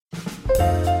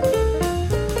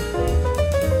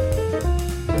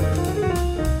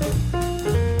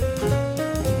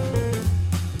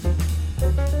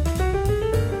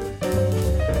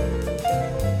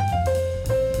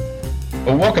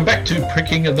Well, welcome back to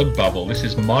Pricking of the Bubble. This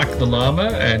is Mike the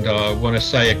Llama, and I want to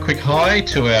say a quick hi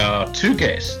to our two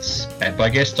guests. And by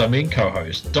guest, I mean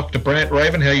co-host. Dr. Brant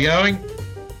Raven, how are you going?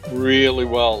 Really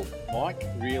well, Mike.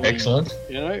 Really. Excellent.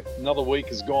 You know, another week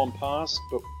has gone past,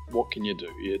 but what can you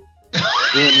do? You're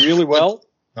doing really well.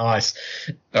 Nice.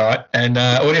 All right. And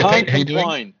Audio Pete, how are you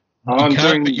doing? I'm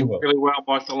doing really well,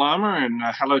 Mike the Llama, and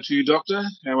hello to you, Doctor.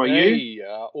 How are you?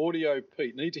 Audio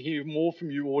Pete. Need to hear more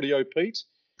from you, Audio Pete.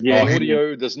 Yeah.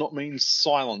 Audio does not mean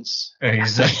silence.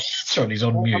 That's right, he's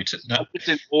on mute. No. I'm just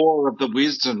in awe of the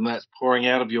wisdom that's pouring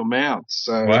out of your mouth.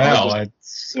 So wow,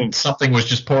 something was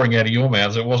just pouring out of your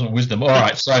mouths. It wasn't wisdom. All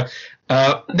right, so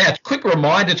now, quick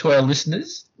reminder to our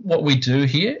listeners what we do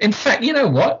here. In fact, you know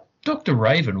what? Dr.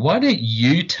 Raven, why don't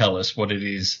you tell us what it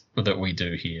is that we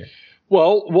do here?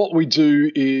 Well, what we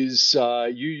do is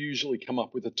you usually come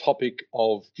up with a topic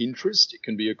of interest. It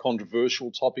can be a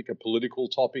controversial topic, a political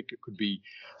topic. It could be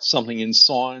something in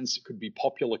science. It could be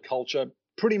popular culture,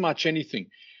 pretty much anything.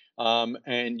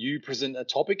 And you present a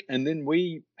topic, and then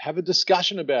we have a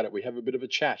discussion about it. We have a bit of a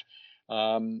chat.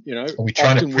 Are we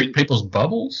trying to prick people's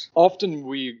bubbles? Often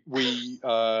we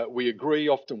agree,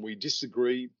 often we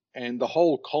disagree. And the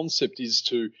whole concept is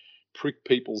to prick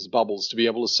people's bubbles, to be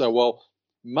able to say, well,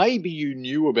 maybe you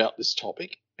knew about this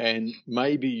topic and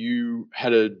maybe you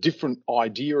had a different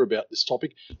idea about this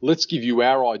topic. Let's give you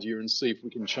our idea and see if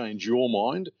we can change your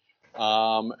mind.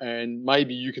 And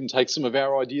maybe you can take some of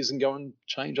our ideas and go and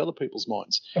change other people's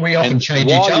minds. We often change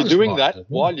each other's minds.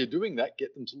 While you're doing that,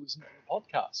 get them to listen to the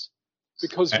podcast.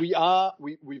 Because we've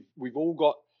all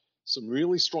got some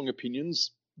really strong opinions,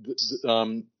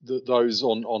 those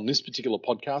on this particular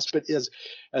podcast, but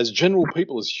as general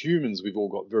people, as humans, we've all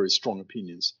got very strong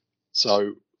opinions.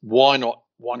 So why not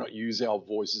use our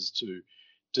voices to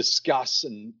discuss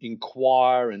and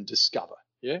inquire and discover?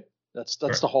 Yeah, that's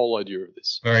the whole idea of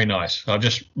this. Very nice. I'll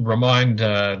just remind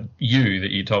you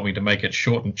that you told me to make it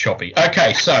short and choppy.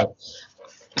 Okay, so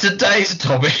today's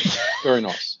topic. Very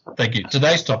nice. Thank you.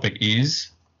 Today's topic is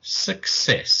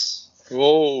success.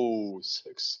 Oh,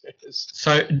 success.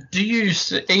 So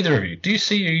either of you, do you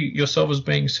see yourself as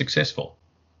being successful?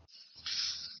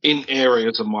 In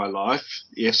areas of my life,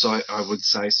 yes, I would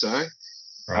say so.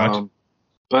 Right.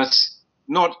 But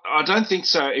I don't think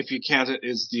so if you count it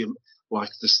as the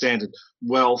standard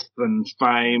wealth and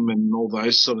fame and all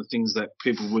those sort of things that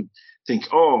people would think,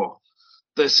 oh,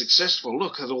 they're successful.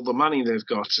 Look at all the money they've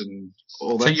got and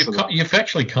all that. So you've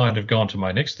actually kind of gone to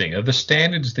my next thing. Are the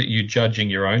standards that you're judging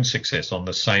your own success on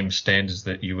the same standards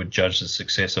that you would judge the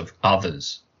success of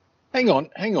others? Hang on.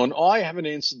 I haven't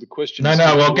answered the question. No,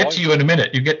 I'll get to you in a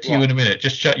minute. You in a minute.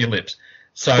 Just shut your lips.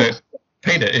 So,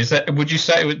 Peter, would you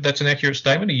say that's an accurate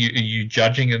statement? Are you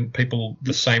judging people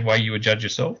the same way you would judge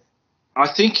yourself? I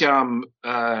think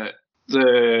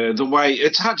the way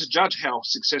it's hard to judge how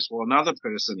successful another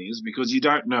person is because you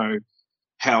don't know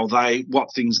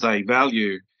what things they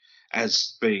value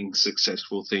as being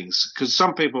successful things. Because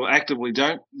some people actively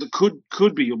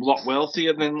could be a lot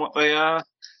wealthier than what they are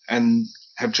and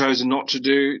have chosen not to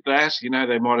do that. You know,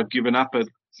 they might have given up a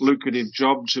lucrative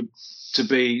job to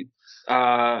be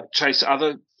chase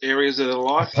other areas of their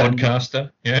life. A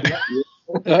podcaster, yeah.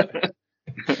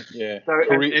 Yeah. So,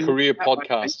 career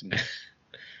podcasting.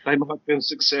 They might have been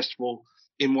successful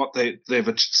in what they've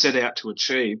set out to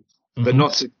achieve, but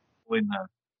not successful in the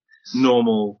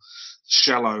normal,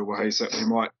 shallow ways that we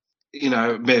might,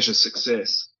 measure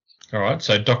success. All right.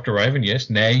 So, Dr. Raven, yes,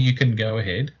 now you can go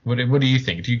ahead. What do you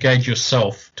think? Do you gauge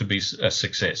yourself to be a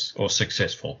success or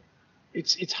successful?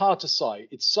 It's hard to say.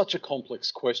 It's such a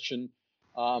complex question.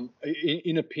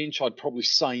 In a pinch, I'd probably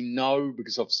say no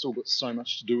because I've still got so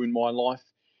much to do in my life.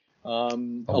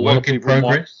 A work in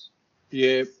progress?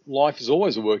 Life is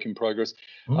always a work in progress.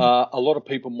 A lot of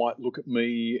people might look at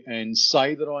me and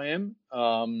say that I am,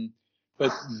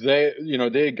 but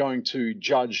they're going to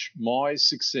judge my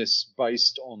success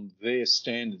based on their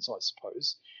standards, I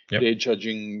suppose. Yep. They're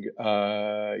judging,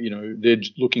 they're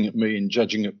looking at me and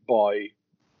judging it by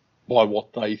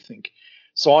what they think.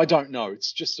 So I don't know.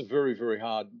 It's just a very, very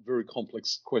hard, very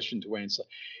complex question to answer.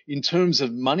 In terms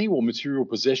of money or material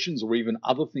possessions or even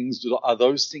other things, are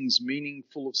those things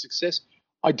meaningful of success?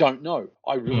 I don't know.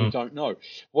 I really don't know.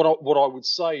 What I would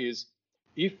say is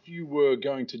if you were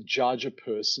going to judge a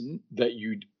person that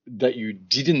you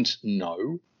didn't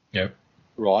know, yep.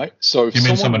 Right? So if you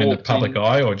mean someone in the public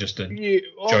eye or just a Joe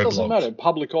it doesn't matter,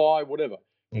 public eye, whatever.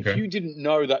 Okay. If you didn't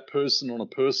know that person on a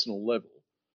personal level,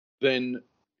 then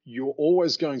you're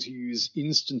always going to use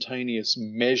instantaneous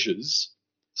measures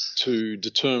to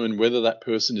determine whether that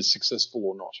person is successful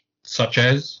or not. Such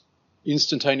as?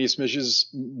 Instantaneous measures,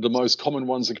 the most common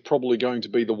ones are probably going to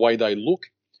be the way they look,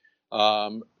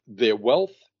 their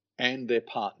wealth, and their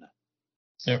partner.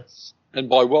 Yep. And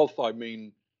by wealth, I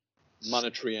mean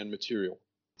monetary and material.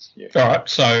 Yeah. All right.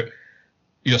 So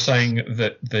you're saying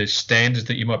that the standards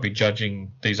that you might be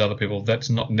judging these other people, that's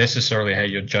not necessarily how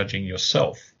you're judging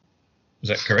yourself. Is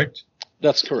that correct?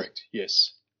 That's correct,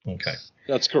 yes. Okay.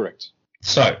 That's correct.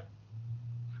 So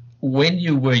when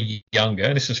you were younger,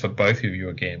 and this is for both of you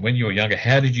again, when you were younger,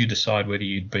 how did you decide whether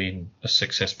you'd been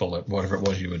successful at whatever it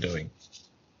was you were doing?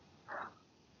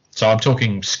 So I'm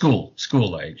talking school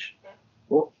age.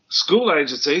 Well, school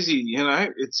age, it's easy, you know.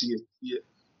 It's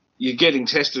you're getting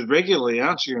tested regularly,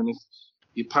 aren't you? And if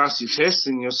you pass your tests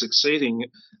and you're succeeding,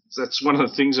 that's one of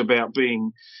the things about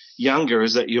being younger,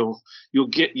 is that you're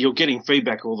getting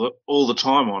feedback all the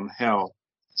time on how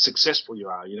successful you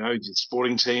are. You know, your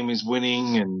sporting team is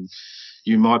winning, and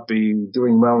you might be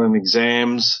doing well in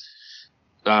exams.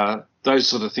 Those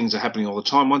sort of things are happening all the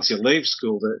time. Once you leave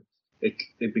school, it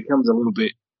becomes a little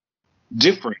bit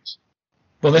different.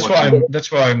 Well,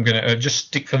 that's why I'm going to just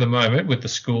stick for the moment with the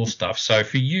school stuff. So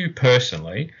for you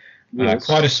personally, Yes.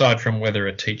 quite aside from whether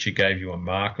a teacher gave you a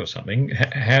mark or something,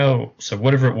 so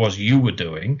whatever it was you were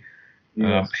doing,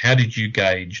 Yes. how did you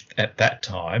gauge at that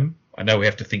time? I know we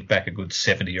have to think back a good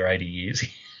 70 or 80 years.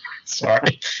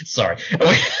 Sorry.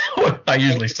 I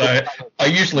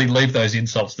usually leave those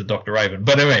insults to Dr. Raven.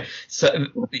 But anyway, so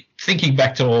thinking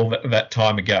back to all that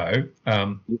time ago,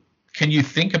 can you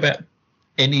think about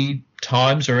any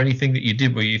times or anything that you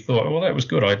did where you thought, well, that was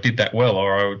good, I did that well,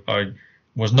 or I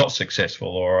was not successful,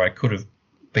 or I could have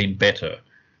been better?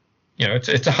 You know,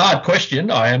 it's a hard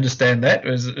question. I understand that.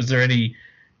 Is there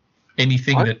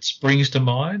anything that springs to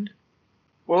mind?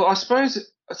 Well, I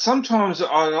suppose sometimes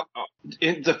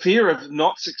the fear of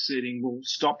not succeeding will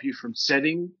stop you from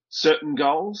setting certain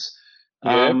goals.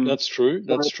 Yeah, that's true.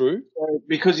 That's true.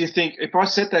 Because you think, if I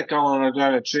set that goal and I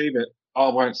don't achieve it, I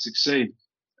won't succeed.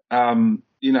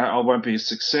 You know, I won't be a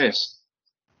success.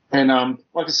 And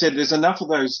like I said, there's enough of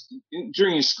those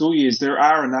during your school years. There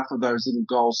are enough of those little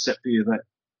goals set for you that,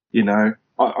 you know,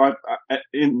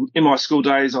 in my school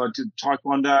days, I did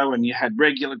taekwondo, and you had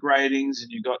regular gradings,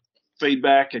 and you got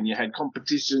feedback, and you had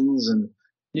competitions, and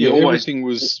everything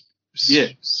was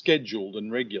scheduled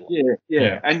and regular.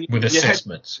 Yeah. And with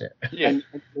assessments. And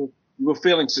you were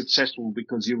feeling successful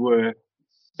because you were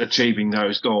achieving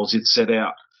those goals you'd set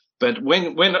out. But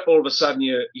when all of a sudden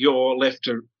you're left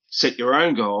to set your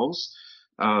own goals,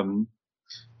 and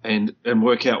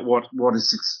work out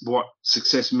what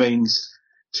success means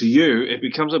to you, it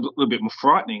becomes a little bit more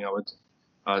frightening.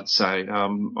 I'd say.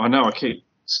 I know I keep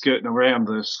skirting around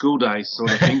the school days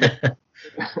sort of thing,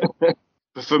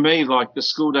 but for me, like the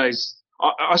school days,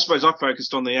 I suppose I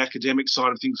focused on the academic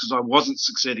side of things because I wasn't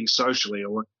succeeding socially,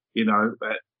 or you know,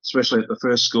 especially at the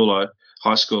first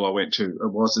high school I went to,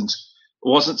 it wasn't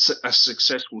a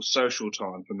successful social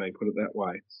time for me, put it that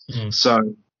way. Mm.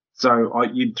 So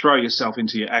you'd throw yourself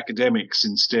into your academics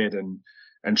instead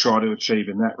and try to achieve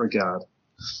in that regard.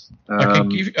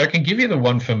 I can give you the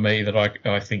one for me that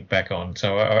I think back on.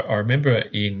 So I remember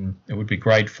it would be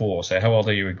grade 4. So how old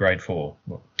are you in grade 4?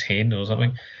 What, 10 or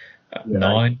something?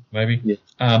 9 maybe?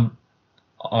 Yeah.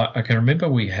 I can remember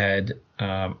we had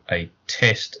a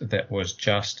test that was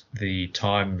just the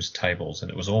times tables,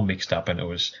 and it was all mixed up, and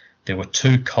there were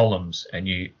 2 columns, and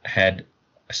you had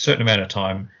a certain amount of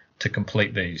time to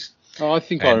complete these. Oh, I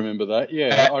think I remember that.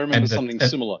 Yeah, I remember something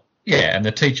similar. Yeah, and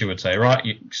the teacher would say, right,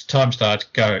 time starts,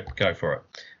 go for it.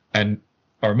 And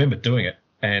I remember doing it,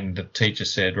 and the teacher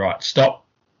said, right, stop.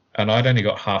 And I'd only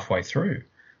got halfway through.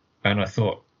 And I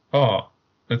thought, oh,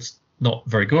 that's not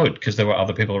very good, because there were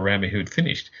other people around me who had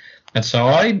finished. And so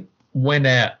I went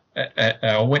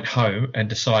home and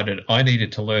decided I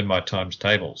needed to learn my times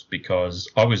tables, because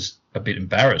I was a bit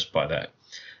embarrassed by that.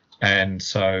 And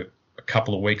so a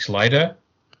couple of weeks later,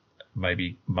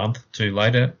 maybe a month or 2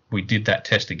 later, we did that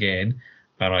test again,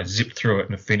 and I zipped through it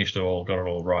and finished it all, got it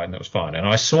all right, and it was fine. And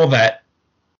I saw that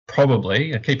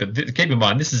probably, and keep in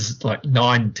mind, this is like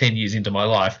 9-10 years into my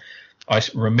life, I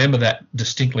remember that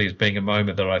distinctly as being a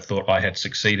moment that I thought I had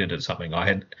succeeded at something. I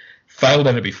had failed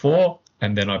at it before,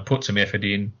 and then I put some effort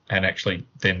in and actually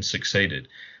then succeeded.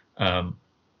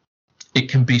 It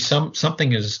can be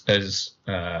something as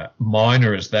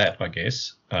minor as that, I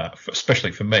guess,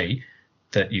 especially for me,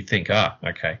 that you think,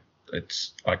 okay,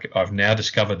 I've now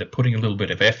discovered that putting a little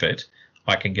bit of effort,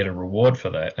 I can get a reward for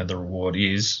that, and the reward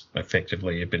is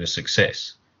effectively a bit of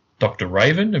success. Dr.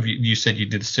 Raven, you said you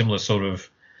did similar sort of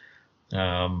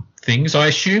things. I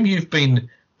assume you've been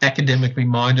academically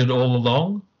minded all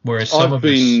along, whereas I've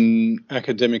been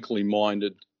academically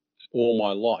minded all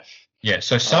my life. Yeah,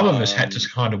 so some of us had to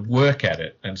kind of work at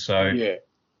it, and so Yeah.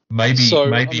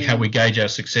 maybe how we gauge our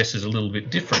success is a little bit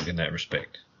different in that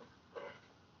respect.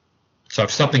 So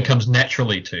if something comes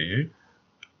naturally to you,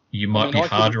 you might be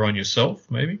harder on yourself,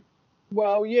 maybe?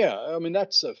 Well, yeah. I mean,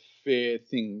 that's a fair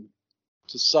thing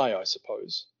to say, I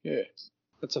suppose. Yeah,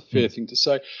 that's a fair thing to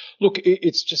say. Look,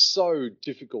 it's just so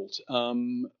difficult.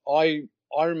 I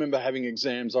remember having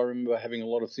exams. I remember having a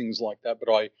lot of things like that,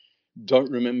 but I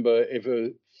don't remember ever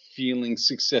feeling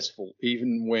successful,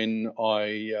 even when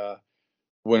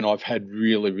I've had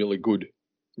really, really good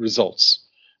results.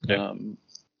 Yeah.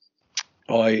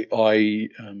 I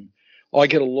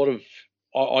get a lot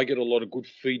of good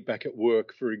feedback at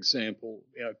work. For example,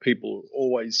 people are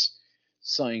always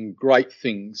saying great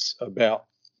things about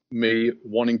me,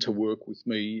 wanting to work with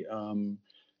me.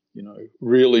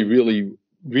 Really, really,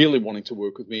 really wanting to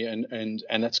work with me, and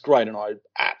that's great, and I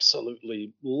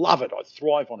absolutely love it. I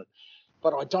thrive on it,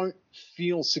 but I don't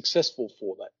feel successful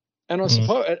for that. And I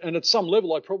suppose, and at some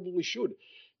level, I probably should,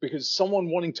 because someone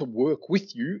wanting to work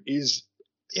with you is,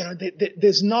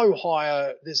 there's no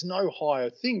higher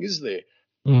thing, is there?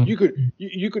 You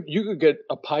could get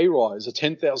a pay rise, a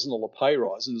 $10,000 pay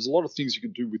rise, and there's a lot of things you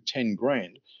could do with 10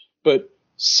 grand. But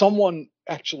someone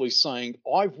actually saying,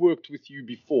 "I've worked with you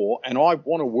before, and I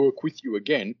want to work with you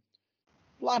again,"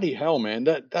 bloody hell, man!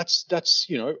 That's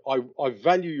I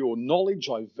value your knowledge,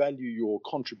 I value your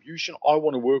contribution. I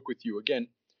want to work with you again.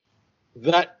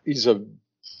 That is a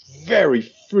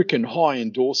very freaking high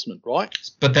endorsement, right?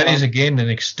 But that is again an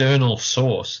external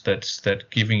source that's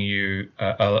giving you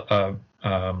an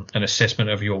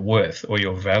assessment of your worth or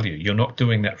your value. You're not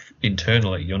doing that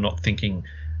internally. You're not thinking,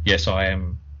 "Yes, I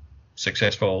am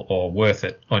successful or worth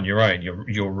it" on your own.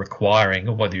 You're requiring,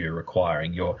 or whether you're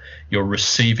requiring, you're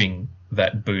receiving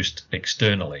that boost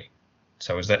externally.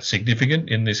 So is that significant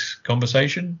in this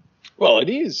conversation? Well, it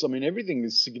is. I mean, everything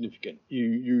is significant.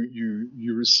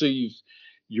 You receive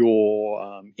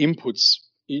your inputs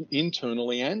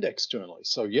internally and externally.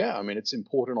 So yeah, I mean, it's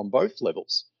important on both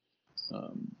levels.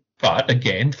 But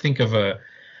again, think of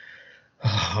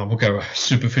we'll go a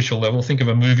superficial level. Think of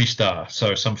a movie star.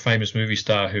 So some famous movie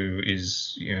star who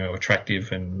is,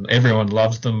 attractive and everyone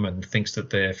loves them and thinks that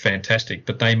they're fantastic,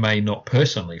 but they may not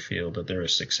personally feel that they're a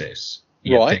success.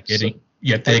 Yet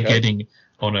they're getting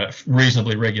on a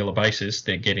reasonably regular basis,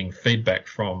 they're getting feedback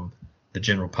from the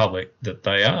general public that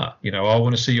they are. "I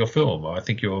want to see your film. I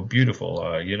think you're beautiful.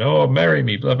 Marry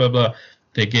me, blah, blah, blah."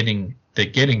 They're getting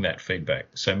that feedback.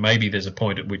 So maybe there's a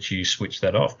point at which you switch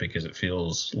that off because it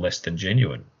feels less than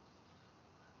genuine.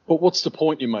 But what's the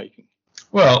point you're making?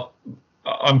 Well,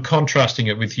 I'm contrasting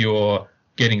it with your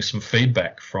getting some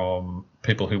feedback from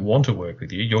people who want to work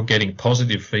with you. You're getting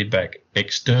positive feedback,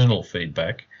 external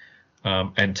feedback,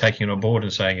 and taking it on board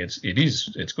and saying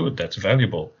it's good, that's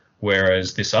valuable.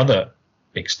 Whereas this other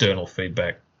external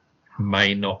feedback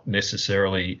may not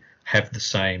necessarily have the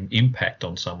same impact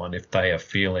on someone if they are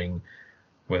feeling,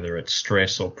 whether it's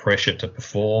stress or pressure to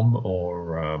perform,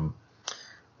 or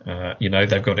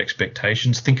they've got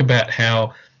expectations. Think about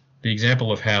the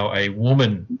example of how a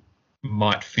woman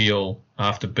might feel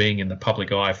after being in the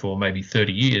public eye for maybe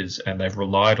 30 years and they've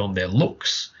relied on their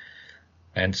looks,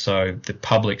 and so the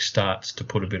public starts to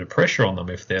put a bit of pressure on them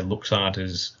if their looks aren't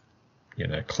as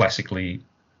classically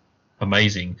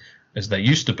amazing as they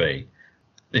used to be.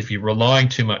 If you're relying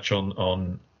too much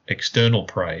on external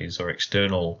praise or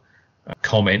external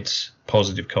comments,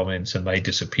 positive comments, and they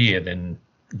disappear, then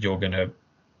you're going to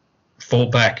fall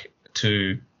back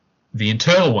to the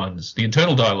internal ones, the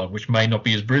internal dialogue, which may not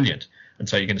be as brilliant. And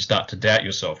so you're going to start to doubt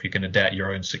yourself. You're going to doubt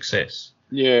your own success.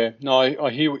 Yeah, no, I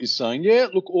hear what you're saying. Yeah,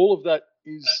 look, all of that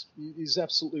is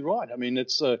absolutely right. I mean,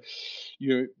 it's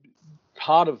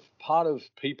part of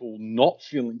people not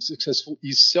feeling successful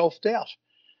is self-doubt,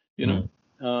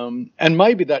 and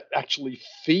maybe that actually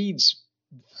feeds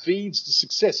the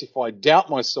success. If I doubt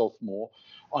myself more,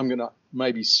 I'm going to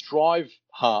maybe strive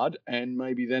hard, and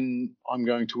maybe then I'm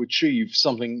going to achieve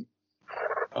something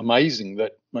amazing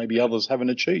that maybe others haven't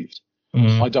achieved.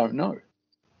 I don't know.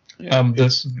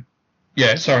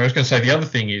 Sorry, I was going to say the other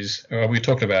thing is we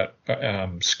talked about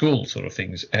school sort of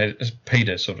things, as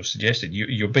Peter sort of suggested.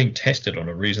 You're being tested on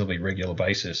a reasonably regular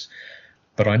basis.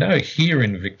 But I know here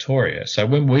in Victoria, so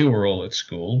when we were all at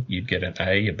school, you'd get an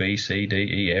A, a B, C, D,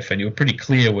 E, F, and you were pretty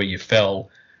clear where you fell,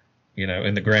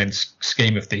 in the grand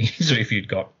scheme of things, if you'd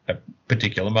got a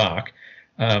particular mark.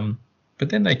 But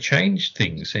then they changed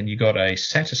things, and you got a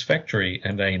satisfactory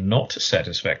and a not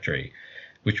satisfactory,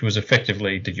 which was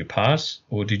effectively, did you pass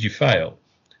or did you fail?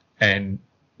 And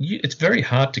it's very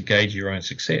hard to gauge your own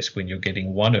success when you're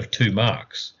getting one of two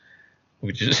marks.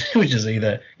 which is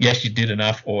either yes, you did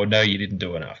enough or no, you didn't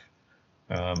do enough.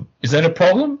 Is that a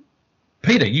problem?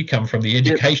 Peter, you come from the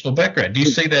educational background. Do you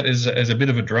see that as a bit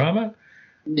of a drama?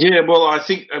 Yeah, well, I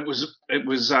think it was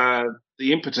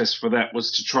the impetus for that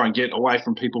was to try and get away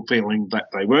from people feeling that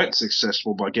they weren't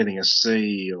successful by getting a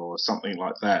C or something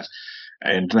like that,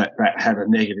 and that had a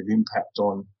negative impact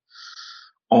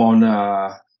on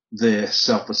their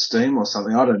self-esteem or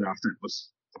something. I don't know if that was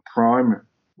the prime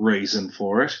reason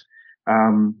for it.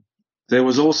 There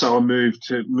was also a move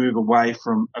away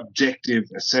from objective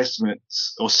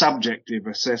assessments or subjective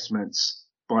assessments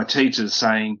by teachers,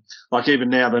 saying, like even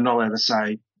now they're not allowed to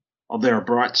say, oh, they're a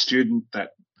bright student that,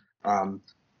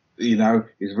 they're a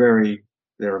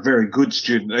very good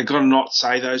student. They've got to not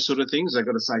say those sort of things. They've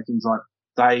got to say things like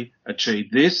they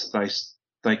achieved this,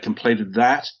 they completed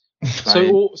that.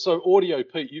 So audio,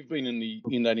 Pete, you've been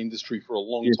in that industry for a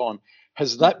long time.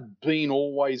 Has that been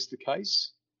always the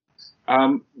case?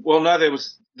 Well, no,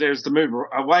 there's the move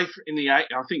away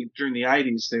I think during the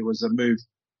 80s there was a move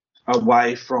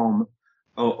away from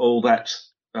all that,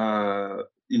 the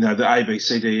A, B,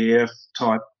 C, D, E, F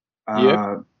type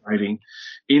rating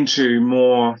into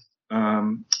more,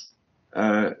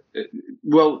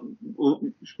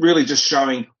 really just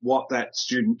showing what that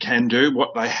student can do,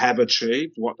 what they have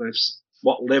achieved, what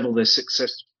level they're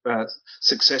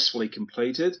successfully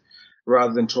completed,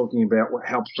 rather than talking about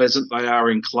how pleasant they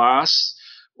are in class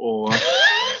or...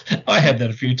 I had that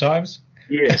a few times.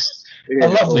 Yes. A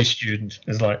lovely student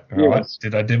is like, all right,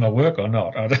 did I do my work or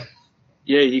not?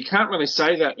 Yeah, you can't really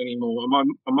say that anymore.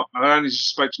 I only just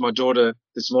spoke to my daughter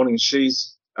this morning.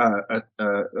 She's a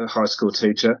high school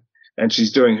teacher, and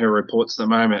she's doing her reports at the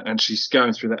moment, and she's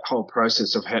going through that whole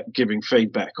process of giving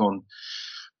feedback on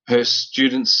her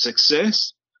students'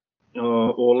 success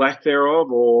or lack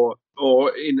thereof, or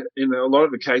in a lot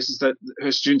of the cases that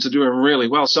her students are doing really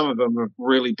well. Some of them have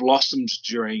really blossomed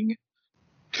during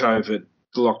COVID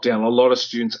lockdown. A lot of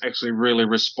students actually really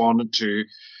responded to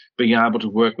being able to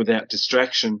work without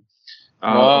distraction.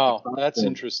 Wow, that's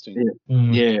interesting.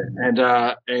 Yeah.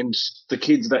 And the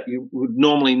kids that you would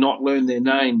normally not learn their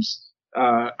names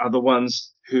are the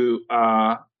ones who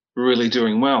are really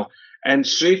doing well. And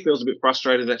she feels a bit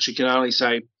frustrated that she can only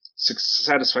say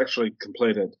satisfactorily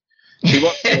completed.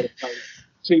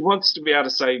 She wants to be able to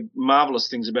say marvelous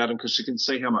things about them because she can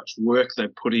see how much work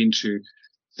they've put into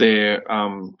their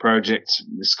project,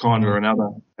 this kind or another,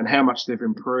 and how much they've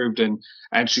improved.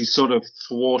 And she's sort of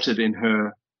thwarted in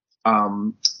her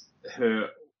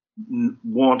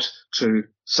want to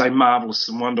say marvelous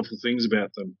and wonderful things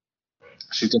about them.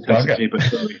 She just has to keep it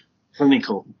very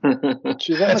clinical.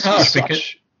 Gee,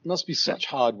 that must be such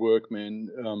hard work, man.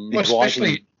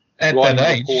 Especially at writing that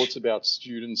age, reports about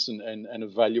students and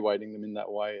evaluating them in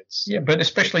that way. But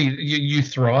especially you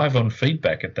thrive on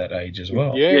feedback at that age as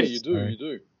well. Yeah, yes. You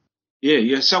do. Yeah,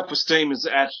 your self-esteem is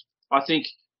at, I think,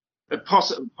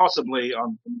 possibly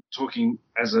I'm talking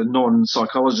as a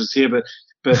non-psychologist here, but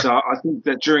I think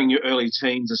that during your early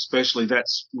teens especially,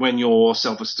 that's when your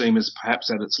self-esteem is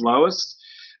perhaps at its lowest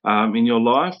in your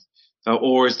life,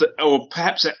 or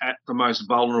perhaps at the most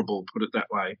vulnerable, put it that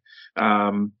way.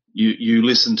 You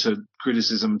listen to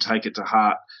criticism, take it to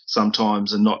heart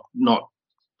sometimes, and not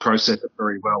process it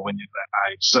very well when you're that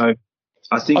age. So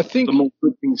I think the more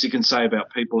good things you can say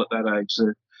about people at that age,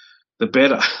 the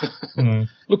better.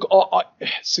 Look,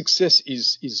 success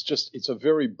is just, it's a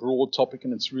very broad topic,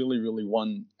 and it's really, really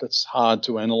one that's hard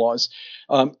to analyse.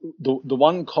 The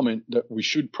one comment that we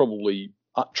should probably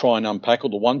try and unpack, or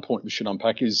the one point we should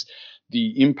unpack, is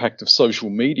the impact of social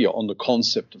media on the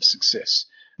concept of success.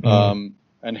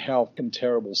 And how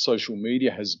terrible social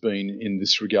media has been in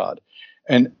this regard.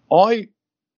 And I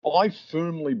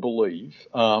firmly believe,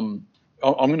 I'm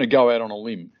going to go out on a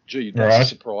limb. Gee, that's a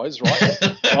surprise, right?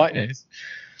 Right? Yes.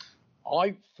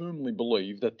 I firmly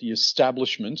believe that the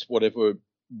establishment, whatever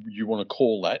you want to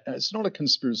call that, it's not a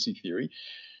conspiracy theory,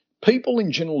 people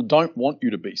in general don't want you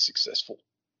to be successful.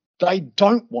 They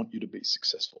don't want you to be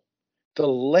successful. The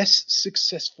less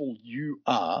successful you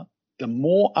are, the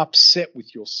more upset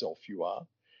with yourself you are,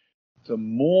 the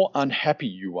more unhappy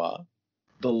you are,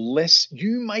 the less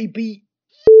you may be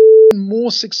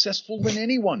more successful than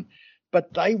anyone,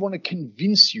 but they want to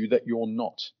convince you that you're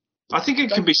not. I think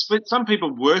it can be split. Some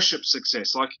people worship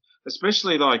success,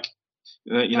 especially when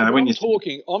you're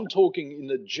talking. I'm talking in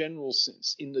the general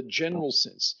sense. In the general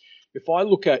sense, if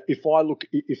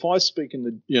I speak in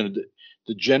the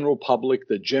general public,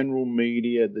 the general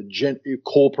media, the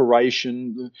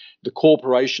corporation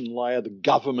layer, the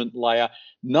government layer,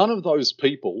 none of those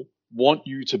people want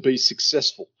you to be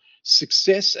successful.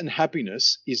 Success and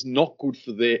happiness is not good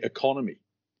for their economy,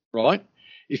 right?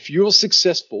 If you're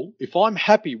successful, if I'm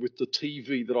happy with the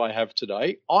TV that I have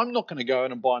today, I'm not going to go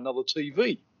out and buy another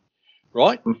TV,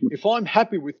 right? If I'm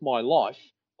happy with my life,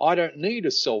 I don't need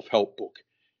a self-help book.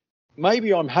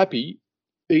 Maybe I'm happy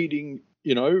eating,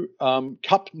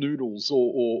 cup noodles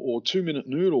or 2-minute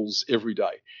noodles every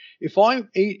day. If I'm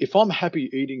happy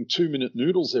eating 2-minute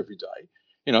noodles every day,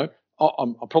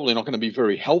 I'm probably not going to be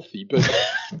very healthy, but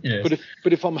yes.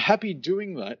 but if I'm happy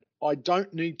doing that, I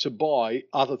don't need to buy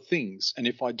other things. And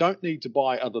if I don't need to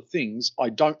buy other things, I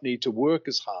don't need to work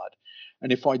as hard.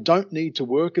 And if I don't need to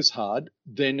work as hard,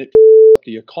 then it's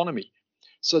the economy.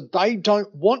 So they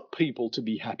don't want people to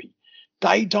be happy.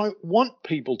 They don't want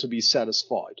people to be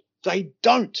satisfied. They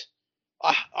don't.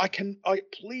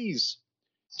 Please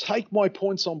take my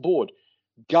points on board.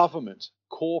 Government,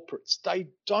 corporates, they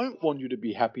don't want you to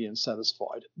be happy and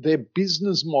satisfied. Their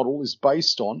business model is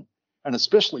based on, and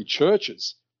especially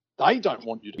churches, they don't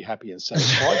want you to be happy and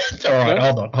satisfied. All right,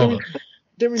 hold on.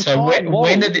 Their entire model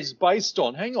is based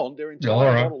on, their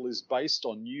entire model is based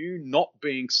on you not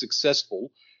being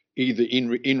successful either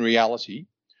in reality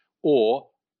or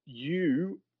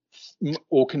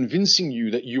convincing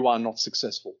you that you are not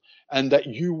successful and that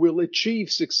you will achieve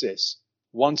success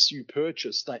once you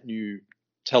purchase that new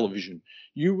television.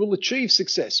 You will achieve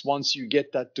success once you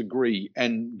get that degree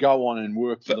and go on and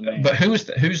work for the man. But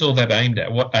who's all that aimed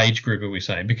at? What age group are we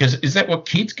saying? Because is that what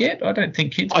kids get? I don't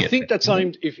think kids get. I think that's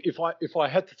aimed. If I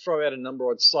had to throw out a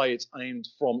number, I'd say it's aimed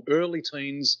from early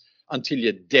teens until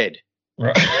you're dead.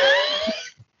 Right.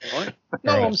 Right?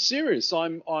 No, right. I'm serious.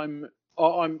 I'm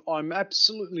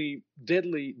absolutely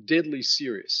deadly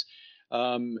serious.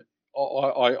 I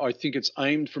think it's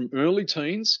aimed from early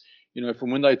teens.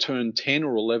 From when they turn 10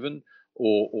 or 11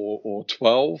 or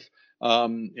 12.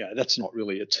 That's not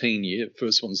really a teen year.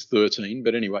 First one's 13,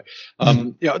 but anyway.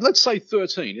 Let's say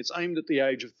 13. It's aimed at the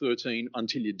age of 13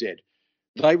 until you're dead.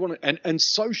 They want to, and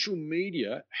social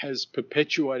media has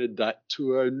perpetuated that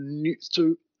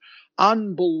to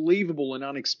unbelievable and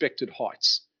unexpected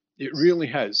heights. It really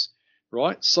has,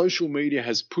 right? Social media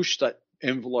has pushed that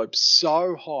envelope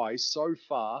so high, so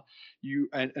far.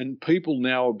 And people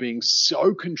now are being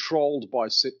so controlled by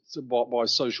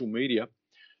social media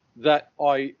that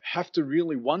I have to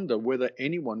really wonder whether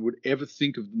anyone would ever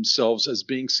think of themselves as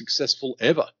being successful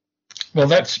ever. Well,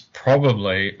 that's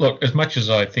probably, look, as much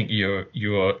as I think you're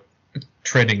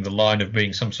treading the line of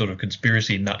being some sort of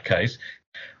conspiracy nutcase,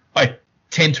 I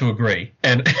tend to agree.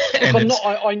 And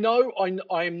I know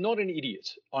I am not an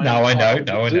idiot. I know.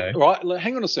 Right,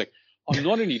 hang on a sec. I'm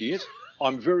not an idiot.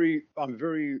 I'm very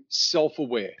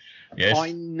self-aware. Yes.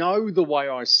 I know the way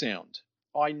I sound.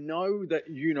 I know that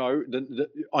you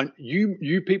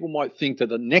people might think that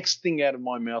the next thing out of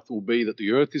my mouth will be that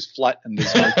the earth is flat and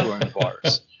there's no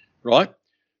coronavirus, right?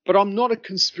 But I'm not a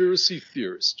conspiracy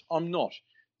theorist. I'm not.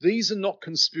 These are not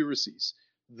conspiracies.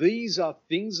 These are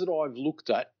things that I've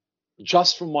looked at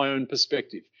just from my own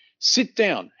perspective. Sit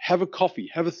down, have a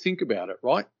coffee, have a think about it,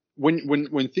 right?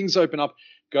 When things open up,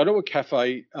 go to a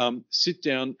cafe, sit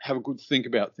down, have a good think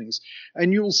about things,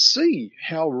 and you'll see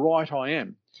how right I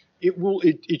am.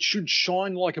 It should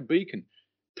shine like a beacon.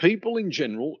 People in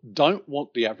general don't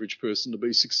want the average person to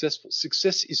be successful.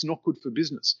 Success is not good for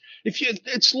business.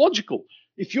 It's logical.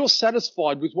 If you're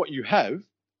satisfied with what you have,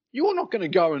 you're not going to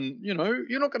go and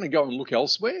look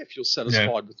elsewhere. If you're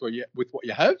satisfied with what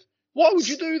you have, why would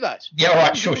you do that? Yeah, all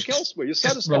right, sure. Look elsewhere. You're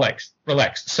satisfied.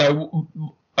 Relax. So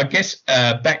I guess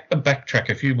backtrack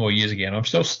a few more years again. I'm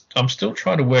still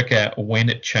trying to work out when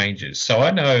it changes. So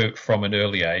I know from an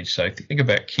early age. So think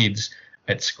about kids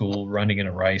at school running in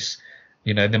a race.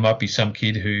 There might be some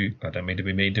kid who, I don't mean to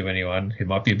be mean to anyone, who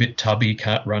might be a bit tubby,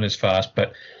 can't run as fast,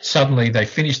 but suddenly they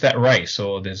finish that race.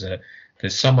 Or there's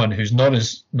someone who's not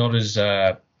as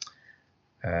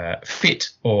fit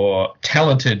or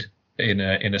talented in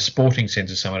a sporting sense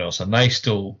as someone else, and they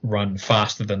still run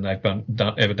faster than they've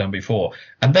ever done before,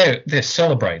 and they're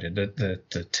celebrated.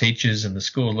 The teachers and the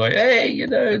school are like, hey,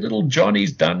 little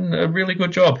Johnny's done a really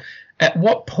good job. At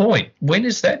what point, when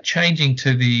is that changing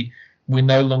to we're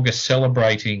no longer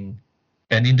celebrating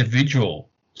an individual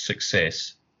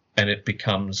success and it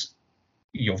becomes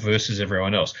your versus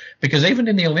everyone else? Because even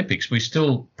in the Olympics, we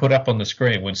still put up on the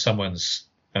screen when someone's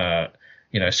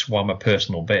swum a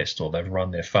personal best or they've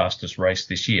run their fastest race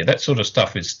this year. That sort of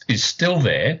stuff is still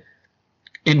there,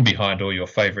 in behind all your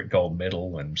favourite gold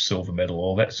medal and silver medal,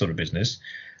 all that sort of business.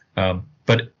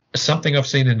 But something I've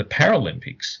seen in the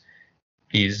Paralympics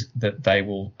is that they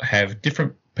will have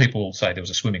different people. Say there was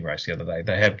a swimming race the other day.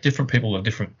 They have different people of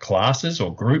different classes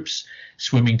or groups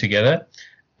swimming together,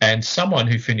 and someone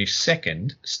who finished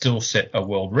second still set a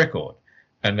world record.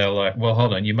 And they're like, well,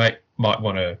 hold on, you might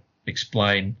want to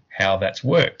explain how that's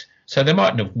worked. So they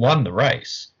mightn't have won the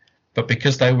race, but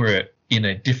because they were in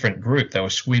a different group, they were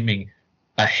swimming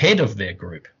ahead of their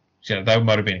group. So they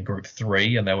might have been in group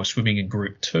 3 and they were swimming in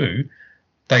group 2.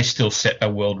 They still set a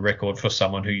world record for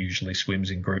someone who usually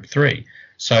swims in group 3.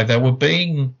 So they were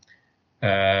being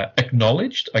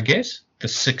acknowledged, I guess. The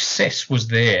success was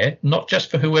there, not just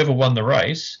for whoever won the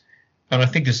race. And I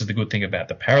think this is the good thing about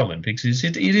the Paralympics, is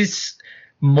it is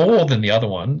more than the other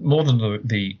one, more than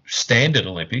the standard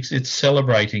Olympics. It's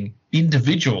celebrating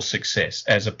individual success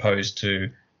as opposed to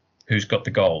who's got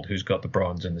the gold, who's got the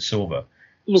bronze and the silver.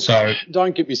 Look, so,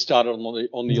 don't get me started on the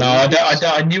Olympics. No,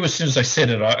 I knew as soon as I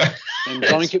said it. And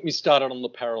don't get me started on the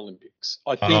Paralympics.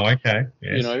 I think, okay.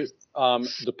 Yes.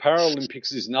 The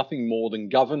Paralympics is nothing more than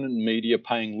government media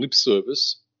paying lip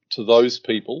service to those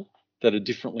people that are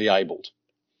differently abled.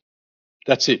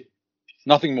 That's it.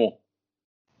 Nothing more.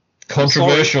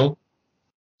 Controversial.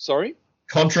 Sorry?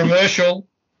 Controversial.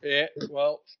 Yeah,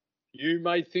 well, you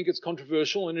may think it's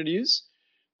controversial, and it is.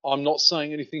 I'm not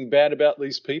saying anything bad about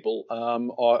these people.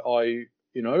 I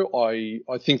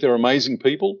think they're amazing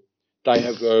people. They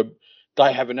have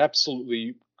an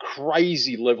absolutely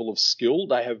crazy level of skill.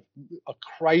 They have a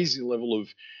crazy level of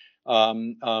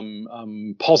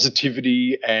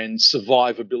positivity and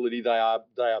survivability.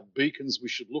 They are beacons we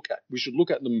should look at. We should look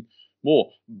at them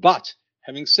more. But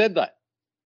having said that,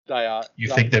 You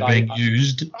think they're being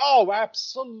used? Oh,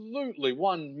 absolutely.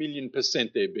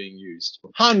 1,000,000% they're being used.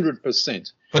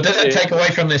 100%. But does it take away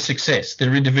from their success,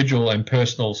 their individual and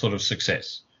personal sort of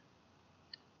success?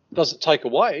 Does it take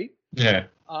away? Yeah.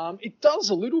 It does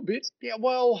a little bit. Yeah,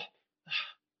 well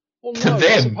no. To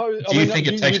them, do you think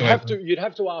it takes away from them? You'd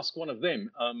have to ask one of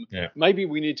them. Yeah. Maybe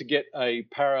we need to get a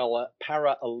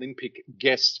Paralympic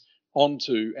guest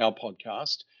onto our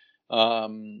podcast,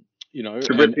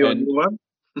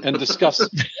 and discuss.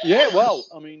 Yeah, well,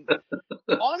 I mean,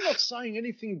 I'm not saying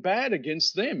anything bad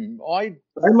against them.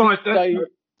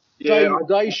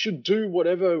 They should do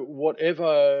whatever. But what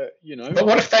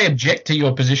if they object to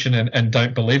your position and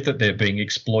don't believe that they're being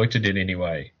exploited in any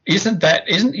way? Isn't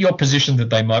your position that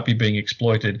they might be being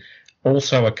exploited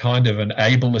also a kind of an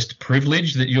ableist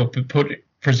privilege that you're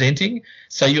presenting?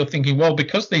 So you're thinking, well,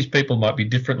 because these people might be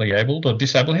differently abled or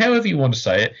disabled, however you want to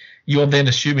say it, you're then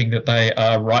assuming that they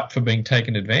are ripe for being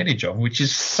taken advantage of, which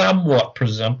is somewhat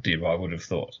presumptive, I would have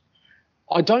thought.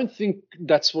 I don't think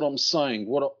that's what I'm saying.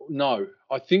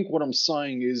 I think what I'm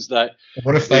saying is that.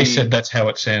 What if they said that's how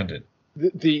it sounded?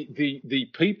 The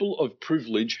people of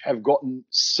privilege have gotten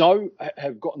to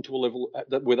a level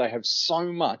where they have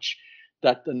so much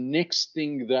that the next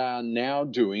thing they are now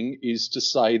doing is to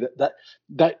say that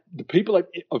the people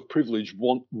of privilege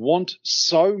want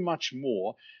so much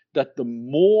more, that the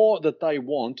more that they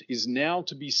want is now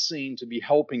to be seen to be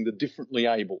helping the differently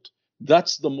abled.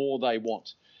 That's the more they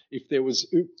want.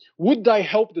 Would they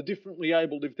help the differently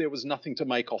abled if there was nothing to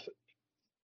make off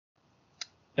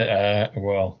it?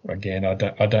 Well, again, I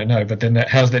don't know. But then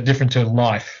how's that different to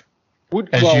life?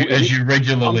 As you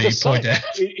regularly point out,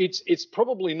 it's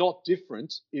probably not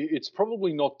different. It's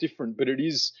probably not different, but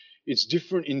it's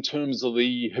different in terms of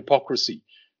the hypocrisy.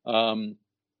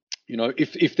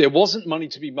 If there wasn't money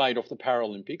to be made off the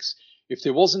Paralympics, if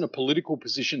there wasn't a political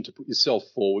position to put yourself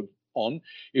forward on,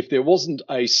 if there wasn't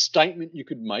a statement you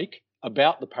could make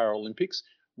about the Paralympics,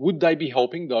 would they be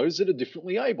helping those that are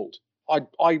differently abled? I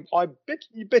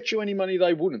bet you any money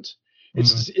they wouldn't.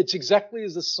 It's exactly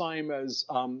as the same as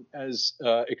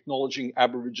acknowledging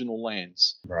Aboriginal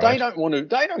lands. Right.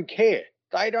 They don't care.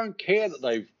 They don't care that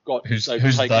they've got. Who's they?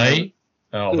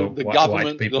 The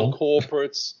government, the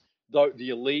corporates, the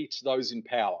elite, those in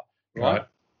power. Right?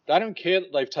 They don't care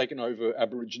that they've taken over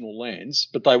Aboriginal lands,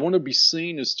 but they want to be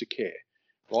seen as to care.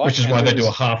 Right? Which is why they do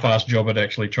a half-assed job at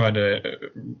actually trying to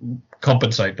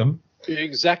compensate them.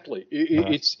 Exactly.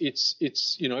 It's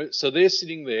so they're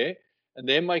sitting there and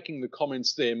they're making the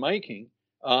comments they're making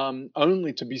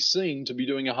only to be seen to be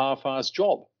doing a half-assed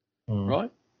job,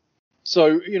 right?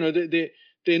 So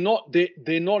they're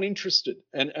not interested,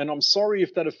 and I'm sorry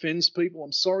if that offends people.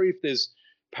 I'm sorry if there's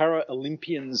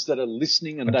Paralympians that are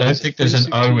listening, and I don't think there's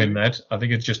an O in that. I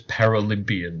think it's just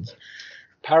Paralympians.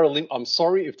 I'm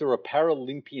sorry if there are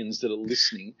Paralympians that are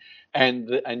listening,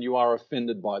 and you are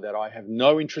offended by that. I have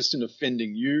no interest in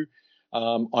offending you.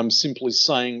 I'm simply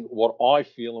saying what I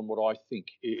feel and what I think.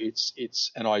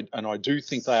 I do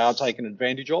think they are taken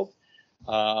advantage of.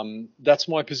 That's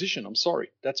my position. I'm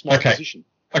sorry. That's my position.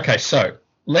 Okay, so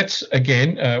let's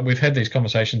again. We've had these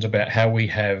conversations about how we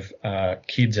have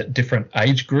kids at different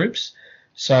age groups.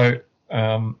 So,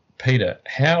 Peter,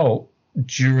 how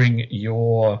during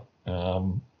your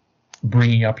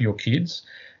bringing up your kids,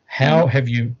 How have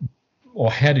you,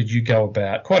 or how did you go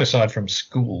about, quite aside from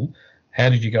school, how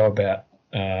did you go about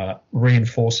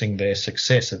reinforcing their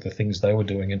success at the things they were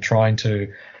doing and trying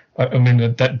to, I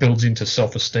mean, that builds into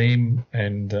self-esteem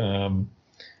and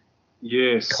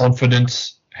Yes.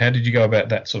 confidence. How did you go about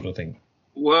that sort of thing?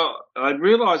 Well, I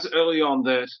realised early on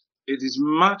that it is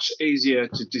much easier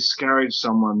to discourage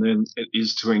someone than it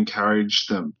is to encourage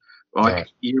them. Like, Right.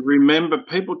 you remember,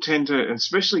 people tend to,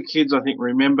 especially kids, I think,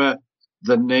 remember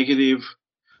the negative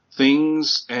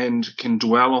things and can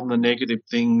dwell on the negative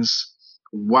things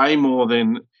way more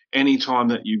than any time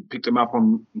that you picked them up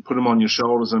on, put them on your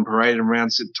shoulders and paraded them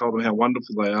around, told them how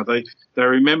wonderful they are. They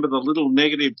remember the little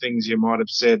negative things you might have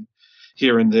said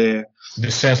here and there.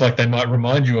 This sounds like they might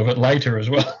remind you of it later as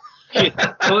well.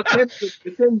 Yeah. Well, it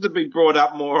tends to be brought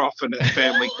up more often at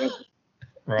family gatherings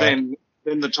Right.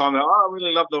 than the time that, I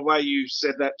really love the way you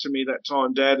said that to me that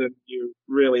time, Dad, and you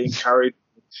really encouraged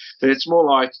me. But it's more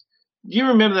like, do you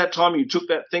remember that time you took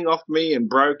that thing off me and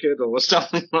broke it or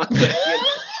something like that?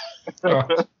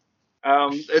 Right.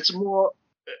 It's more,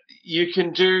 you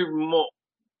can do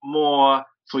more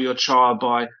for your child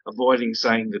by avoiding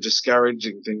saying the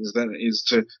discouraging things than it is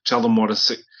to tell them what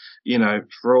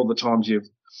for all the times you've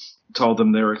told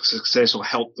them they're a success or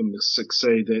helped them to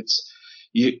succeed. I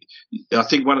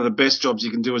think one of the best jobs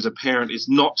you can do as a parent is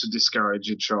not to discourage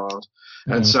your child.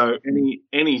 Mhm. And so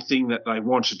anything that they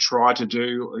want to try to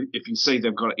do, if you see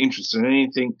they've got an interest in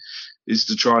anything, is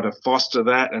to try to foster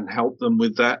that and help them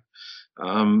with that,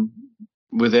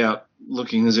 without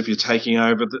looking as if you're taking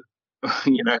over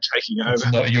taking over.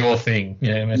 It's not your thing.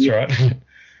 Yeah, that's right.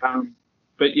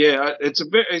 But yeah, it's a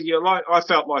bit. I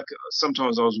felt like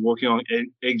sometimes I was walking on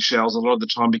eggshells a lot of the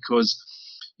time because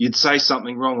you'd say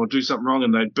something wrong or do something wrong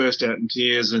and they'd burst out in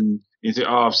tears and you think,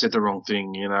 oh, I've said the wrong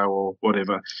thing, or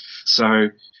whatever. So,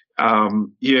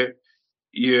 you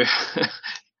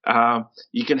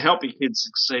can help your kids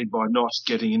succeed by not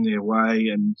getting in their way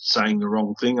and saying the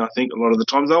wrong thing. I think a lot of the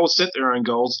times they will set their own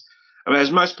goals. I mean,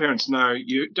 as most parents know,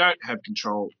 you don't have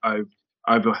control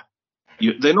over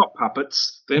you. They're not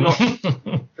puppets. They're not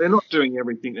doing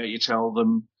everything that you tell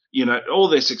them. All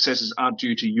their successes aren't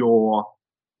due to your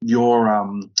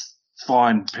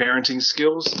fine parenting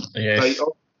skills. Yes. They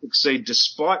often succeed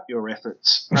despite your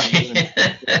efforts.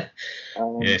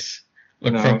 Yes.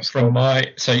 Look,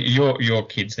 so your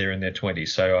kids, they're in their 20s.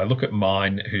 So I look at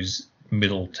mine, who's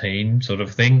middle teen sort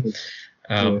of thing.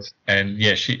 Yes. And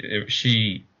yeah,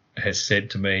 she has said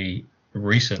to me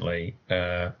recently,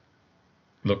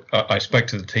 look, I spoke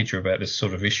to the teacher about this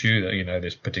sort of issue,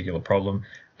 this particular problem,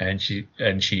 and she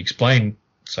explained.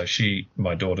 So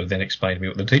my daughter then explained to me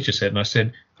what the teacher said, and I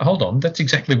said, hold on, that's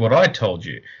exactly what I told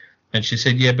you. And she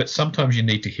said, yeah, but sometimes you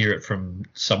need to hear it from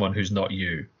someone who's not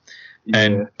you.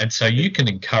 Yeah. And so you can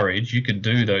encourage, you can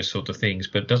do those sorts of things,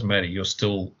 but it doesn't matter. You're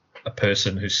still a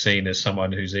person who's seen as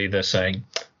someone who's either saying,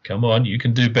 come on, you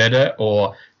can do better,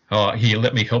 or, oh, here,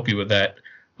 let me help you with that.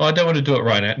 Oh, I don't want to do it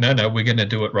right now. No, we're going to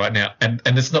do it right now. And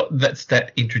it's not,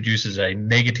 that introduces a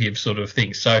negative sort of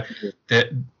thing. So that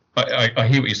I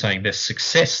hear what you're saying. The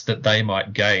success that they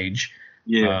might gauge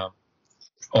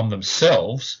on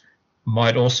themselves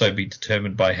might also be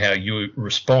determined by how you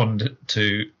respond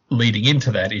to leading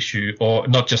into that issue, or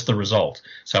not just the result.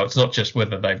 So it's not just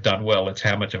whether they've done well, it's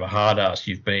how much of a hard ass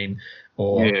you've been,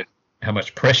 or how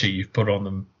much pressure you've put on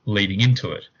them leading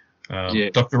into it.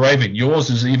 Dr. Raven, yours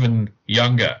is even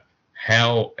younger.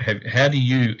 How do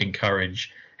you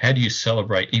encourage, how do you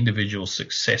celebrate individual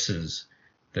successes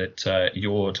that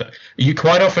you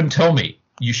quite often tell me,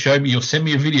 you'll send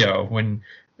me a video of when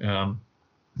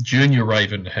Junior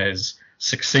Raven has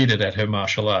succeeded at her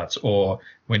martial arts, or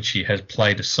when she has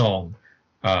played a song.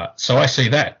 So I see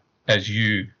that as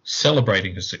you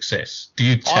celebrating her success. Do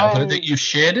you tell her that you've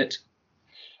shared it?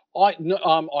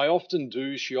 I often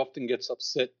do. She often gets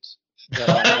upset that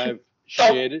I have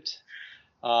shared it.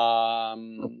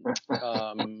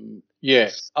 Yeah.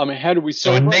 I mean, how do we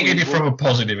celebrate? So a negative from a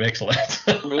positive, excellent.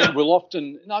 we'll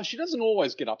often, no, she doesn't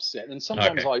always get upset, and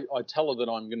sometimes I tell her that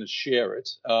I'm going to share it.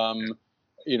 And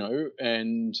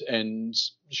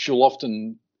she'll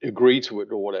often agree to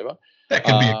it or whatever. That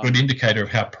can be a good indicator of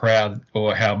how proud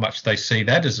or how much they see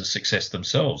that as a success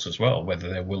themselves as well, whether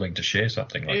they're willing to share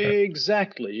something like that.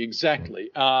 Exactly.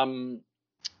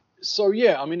 So,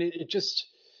 yeah, I mean, it just,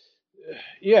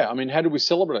 I mean, how do we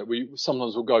celebrate?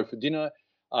 Sometimes we'll go for dinner.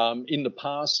 In the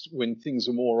past, when things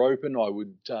are more open, I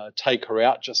would take her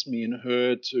out, just me and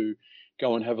her, to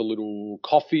go and have a little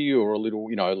coffee, or a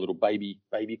little baby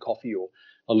coffee, or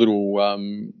a little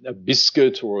a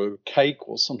biscuit or a cake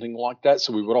or something like that.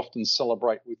 So we would often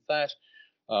celebrate with that,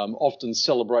 often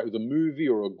celebrate with a movie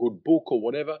or a good book or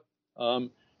whatever.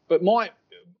 But But my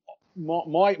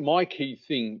key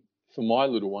thing for my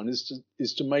little one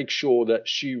is to make sure that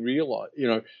she realize,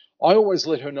 I always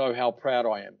let her know how proud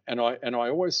I am, and I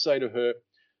always say to her,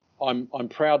 I'm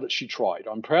proud that she tried.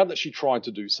 I'm proud that she tried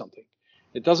to do something.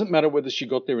 It doesn't matter whether she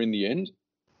got there in the end.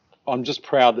 I'm just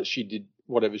proud that she did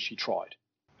whatever she tried.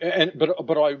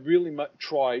 But I really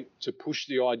try to push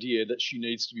the idea that she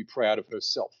needs to be proud of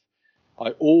herself. I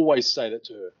always say that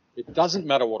to her. It doesn't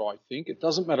matter what I think. It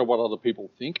doesn't matter what other people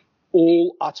think.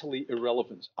 All utterly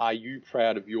irrelevant. Are you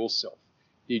proud of yourself?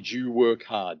 Did you work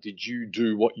hard? Did you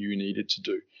do what you needed to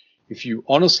do? If you're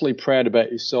honestly proud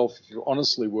about yourself, if you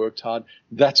honestly worked hard,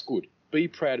 that's good. Be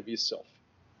proud of yourself.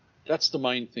 That's the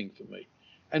main thing for me.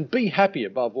 And be happy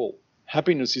above all.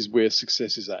 Happiness is where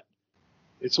success is at.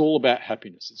 It's all about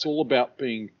happiness. It's all about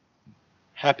being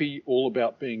happy, all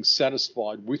about being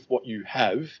satisfied with what you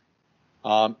have,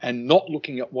 and not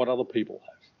looking at what other people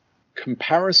have.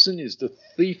 Comparison is the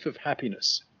thief of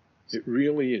happiness. It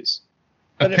really is.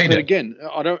 But again,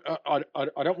 I don't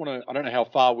know how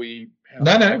far we.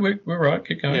 We're right.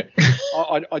 Keep going. Yeah.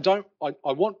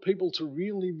 I want people to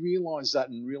really realize that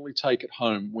and really take it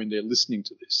home when they're listening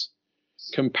to this.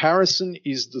 Comparison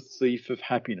is the thief of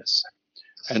happiness.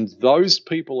 And those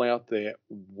people out there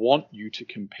want you to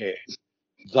compare.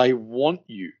 They want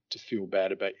you to feel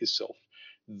bad about yourself.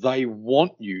 They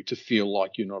want you to feel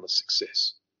like you're not a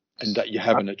success and that you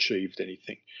haven't achieved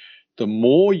anything. The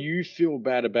more you feel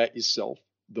bad about yourself,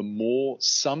 the more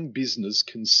some business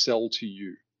can sell to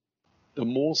you. The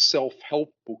more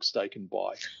self-help books they can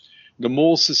buy. The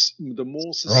more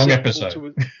susceptible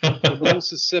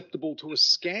to a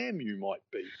scam you might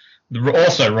be.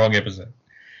 Also wrong episode.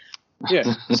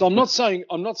 Yeah. So I'm not saying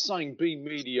be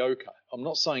mediocre. I'm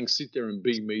not saying sit there and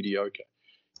be mediocre.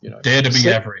 Dare to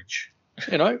be average.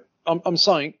 I'm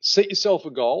saying set yourself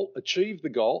a goal, achieve the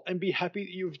goal, and be happy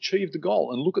that you've achieved the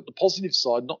goal, and look at the positive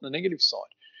side, not the negative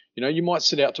side. You might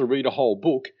set out to read a whole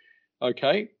book.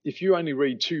 Okay. If you only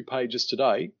read 2 pages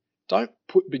today, don't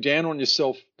be down on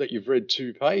yourself that you've read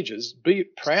 2 pages. Be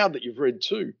proud that you've read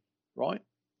 2, right?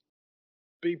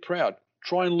 Be proud.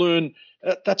 Try and learn.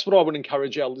 That's what I would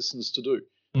encourage our listeners to do.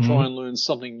 Mm-hmm. Try and learn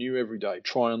something new every day.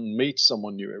 Try and meet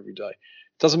someone new every day.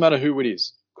 Doesn't matter who it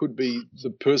is. Could be the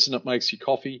person that makes you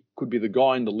coffee. Could be the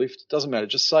guy in the lift. Doesn't matter.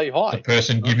 Just say hi. The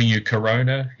person giving you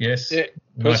Corona. Yes. Yeah.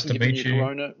 Nice to meet you.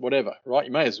 Corona, whatever. Right.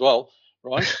 You may as well.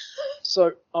 Right.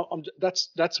 So that's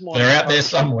my. They're out there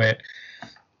somewhere.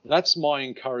 That's my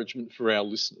encouragement for our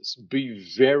listeners. Be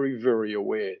very, very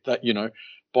aware that,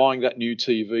 buying that new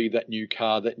TV, that new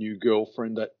car, that new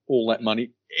girlfriend, that all that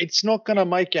money, it's not going to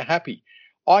make you happy.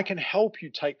 I can help you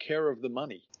take care of the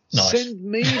money. Nice. Send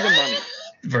me the money.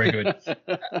 Very good.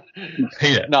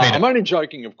 Peter. I'm only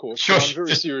joking, of course. Sure. I'm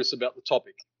very serious about the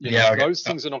topic. Those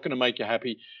things are not going to make you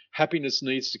happy. Happiness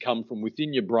needs to come from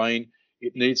within your brain.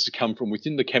 It needs to come from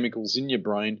within the chemicals in your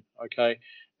brain, okay?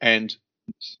 And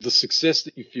the success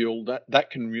that you feel,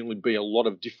 that can really be a lot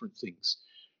of different things.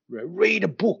 Read a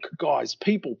book, guys.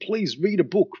 People, please read a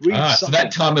book. Read something. So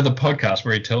that time of the podcast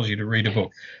where he tells you to read a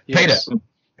book. Yes.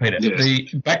 Peter,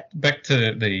 yes. Back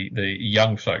to the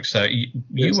young folks. So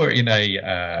you were in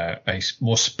a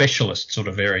more specialist sort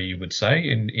of area, you would say,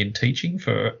 in teaching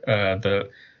for the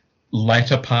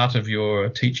later part of your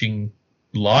teaching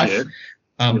life.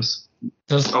 Yeah. Yes.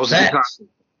 Yes,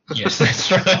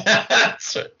 that's right.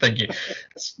 Thank you.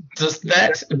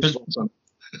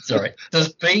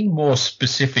 Does being more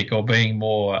specific or being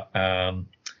more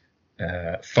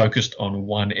focused on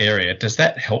one area, does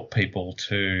that help people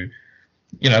to,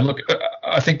 look,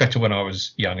 I think back to when I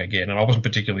was young again, and I wasn't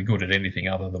particularly good at anything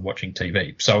other than watching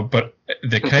TV. So, but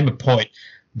there came a point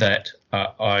that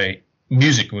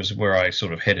music was where I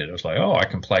sort of headed. I was like, I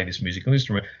can play this musical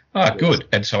instrument. Good.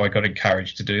 And so I got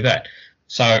encouraged to do that.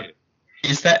 So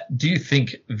do you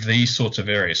think these sorts of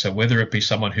areas, so whether it be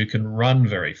someone who can run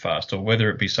very fast or whether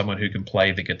it be someone who can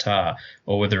play the guitar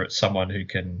or whether it's someone who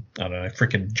can, I don't know,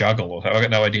 freaking juggle or I've got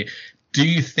no idea. Do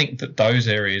you think that those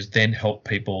areas then help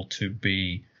people to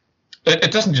be,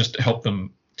 it doesn't just help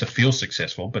them to feel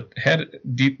successful, but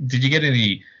did you get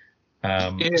any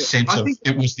sense of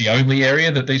it was the only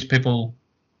area that these people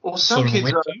some kids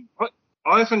went to?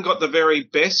 I often got the very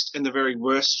best and the very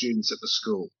worst students at the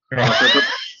school. Right.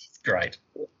 Great.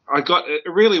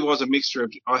 It really was a mixture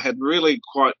of, I had really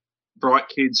quite bright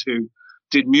kids who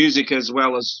did music as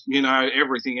well as,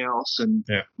 everything else and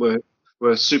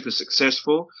were super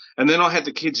successful. And then I had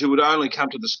the kids who would only come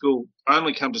to school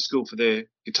for their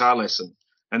guitar lesson,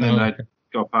 and then they'd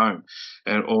go home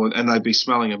and they'd be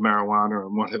smelling of marijuana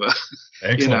and whatever.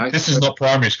 Excellent. This is not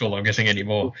primary school, I'm guessing,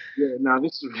 anymore. Yeah, no,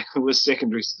 this was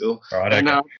secondary still. Right,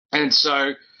 okay. And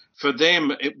so for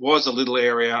them, it was a little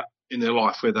area in their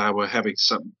life where they were having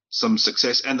some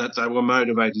success and that they were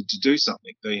motivated to do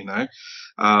something,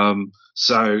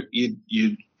 so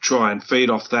you try and feed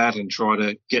off that and try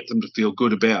to get them to feel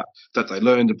good about that they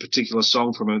learned a particular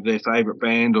song from their favourite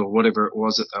band or whatever it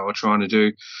was that they were trying to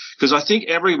do. Because I think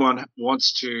everyone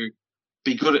wants to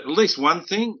be good at least one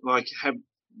thing, like have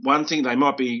one thing. They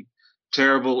might be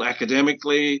terrible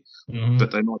academically,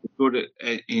 but they might be good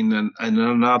at in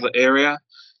another area.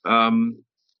 So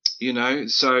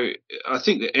I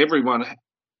think that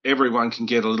everyone can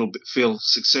get a little bit, feel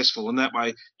successful in that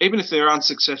way. Even if they're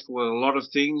unsuccessful at a lot of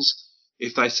things,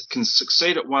 if they can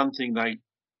succeed at one thing,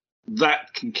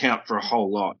 that can count for a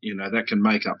whole lot. That can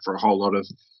make up for a whole lot of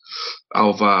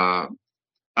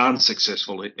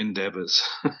unsuccessful endeavors.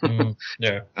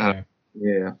 Yeah.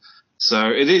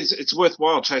 So it's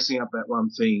worthwhile chasing up that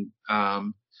one thing.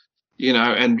 And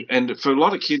for a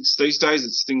lot of kids these days,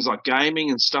 it's things like gaming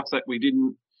and stuff that we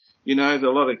didn't. A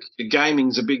lot of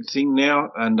gaming's a big thing now,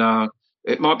 and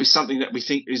it might be something that we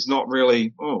think is not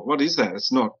really. Oh, what is that?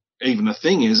 It's not even a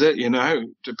thing, is it?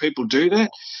 Do people do that?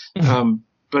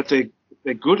 But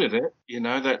they're good at it.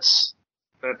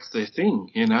 That's their thing.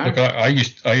 Look, I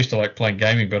used to like playing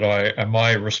gaming, but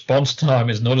my response time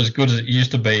is not as good as it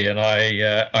used to be, and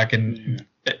I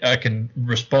can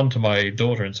respond to my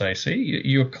daughter and say, "See,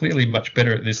 you're clearly much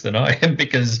better at this than I am,"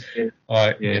 because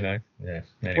Anyway.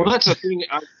 Well, that's the thing,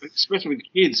 especially with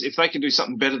kids. If they can do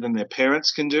something better than their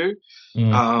parents can do,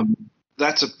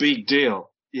 that's a big deal.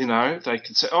 They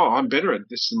can say, "Oh, I'm better at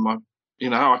this than my,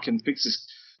 I can fix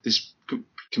this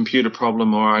computer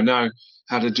problem, or I know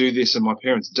how to do this, and my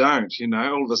parents don't."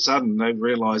 All of a sudden they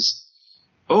realise,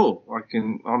 "Oh,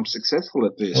 I'm successful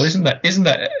at this." Well, isn't that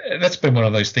that's been one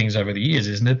of those things over the years,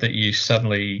 isn't it? That you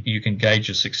can gauge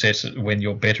your success when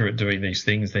you're better at doing these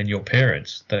things than your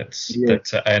parents. That's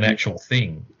an actual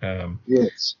thing.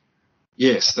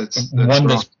 Yes, that's one right.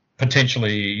 that's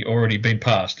potentially already been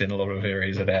passed in a lot of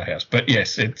areas at our house. But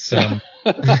yes, it's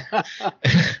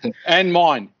and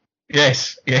mine.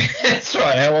 Yes, yeah, that's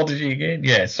right. How old is he again?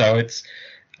 Yeah, so it's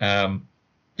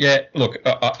look,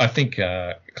 I think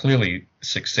clearly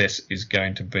success is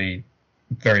going to be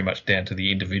very much down to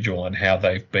the individual and how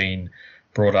they've been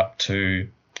brought up to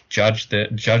judge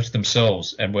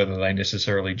themselves and whether they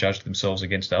necessarily judge themselves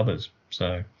against others.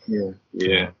 So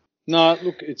yeah. No,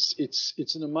 look,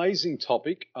 it's an amazing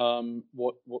topic.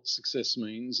 What success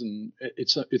means, and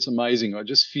it's amazing. I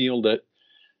just feel that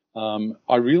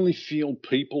I really feel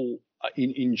people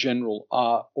in general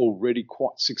are already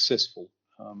quite successful.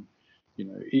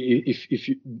 If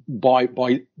you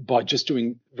by just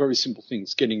doing very simple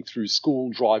things, getting through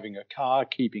school, driving a car,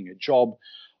 keeping a job,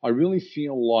 I really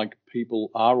feel like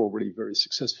people are already very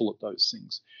successful at those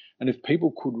things. And if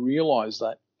people could realize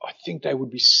that, I think they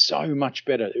would be so much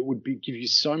better. It would give you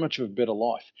so much of a better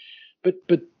life. But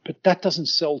that doesn't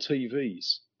sell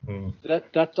TVs.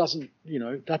 That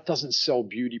doesn't sell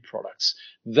beauty products.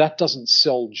 That doesn't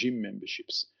sell gym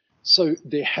memberships. So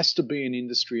there has to be an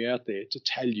industry out there to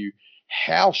tell you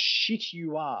how shit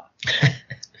you are.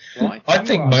 Right? I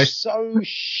think most so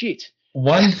shit.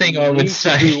 One thing I would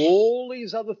say, to do all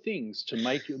these other things to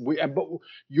make it. But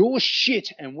you're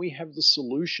shit, and we have the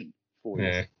solution for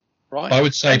you. Right? I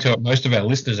would say to most of our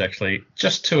listeners, actually,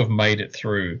 just to have made it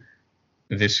through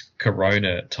this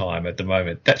Corona time at the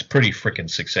moment, that's pretty freaking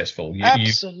successful.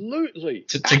 Absolutely.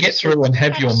 To get through and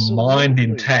have your mind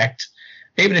intact,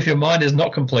 even if your mind is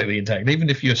not completely intact, even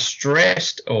if you're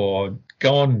stressed or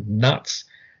gone nuts,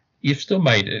 you've still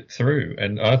made it through.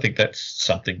 And I think that's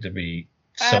something to be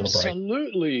celebrated.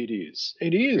 Absolutely, it is.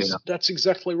 It is. Yeah. That's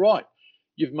exactly right.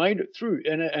 You've made it through,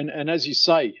 and as you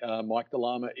say, Mike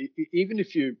Delama, even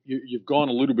if you've gone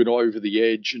a little bit over the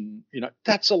edge, and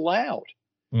that's allowed.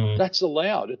 That's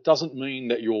allowed. It doesn't mean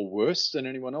that you're worse than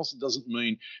anyone else. It doesn't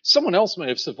mean someone else may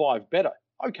have survived better.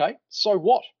 Okay, so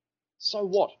what? So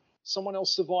what? Someone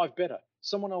else survived better.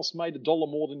 Someone else made $1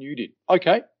 more than you did.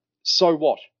 Okay, so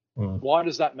what? Why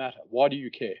does that matter? Why do you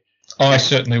care? I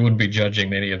certainly wouldn't be judging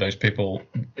many of those people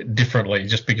differently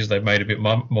just because they've made a bit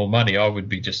more money. I would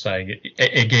be just saying,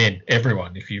 again,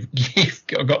 everyone, if you've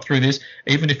got through this,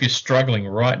 even if you're struggling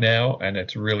right now and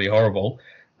it's really horrible,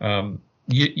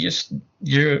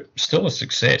 you're still a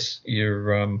success.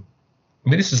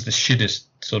 This is the shittest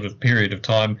sort of period of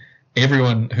time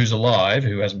everyone who's alive,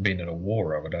 who hasn't been in a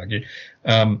war, I would argue,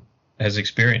 has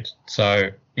experienced.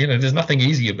 So, there's nothing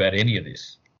easy about any of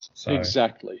this. So.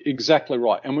 Exactly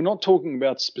right. And we're not talking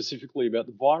specifically about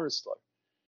the virus,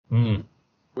 though.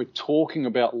 We're talking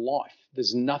about life.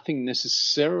 There's nothing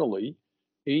necessarily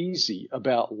easy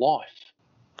about life.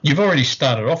 You've already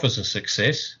started off as a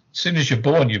success. as soon as you're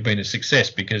born, you've been a success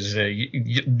because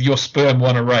your sperm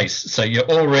won a race, so you're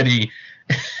already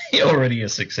a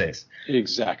success.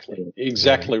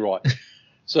 Exactly right.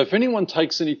 So if anyone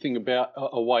takes anything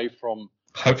away from,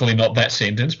 hopefully not that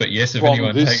sentence, but yes, if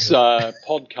anyone takes this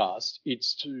podcast,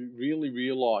 it's to really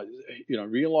realize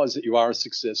that you are a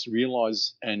success,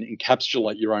 realize and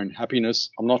encapsulate your own happiness.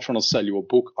 I'm not trying to sell you a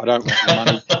book. I don't want your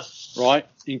money, right?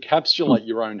 Encapsulate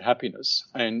your own happiness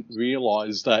and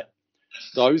realize that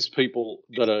those people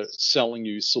that are selling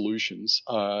you solutions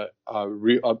are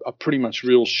pretty much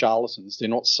real charlatans. They're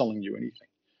not selling you anything.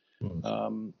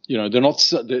 They're not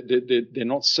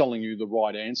selling you the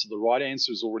right answer. The right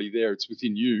answer is already there. It's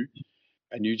within you,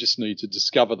 and you just need to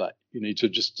discover that. You need to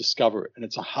just discover it, and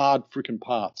it's a hard freaking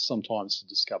path sometimes to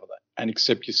discover that and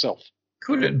accept yourself.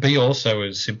 Could it be also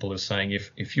as simple as saying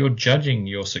if you're judging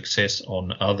your success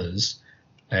on others,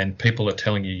 and people are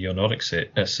telling you you're not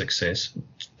a success,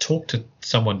 talk to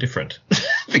someone different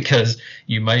because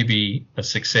you may be a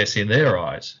success in their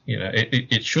eyes.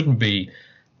 It shouldn't be.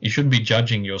 You shouldn't be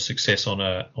judging your success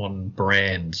on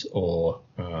brands or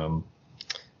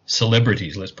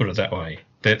celebrities. Let's put it that way.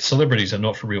 That celebrities are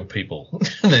not real people.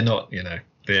 They're not.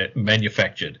 They're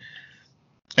manufactured.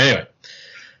 Anyway,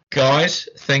 guys,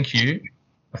 thank you.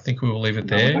 I think we will leave it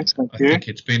there. I think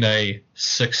it's been a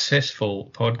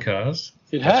successful podcast.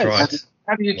 It has. Right.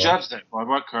 How do you judge that? By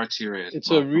what criteria?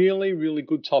 It's a really, really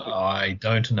good topic. I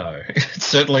don't know.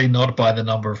 Certainly not by the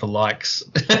number of likes.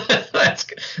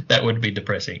 That would be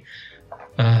depressing.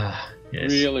 Yes.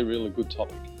 Really, really good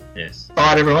topic. Yes. All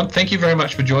right, everyone. Thank you very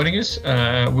much for joining us.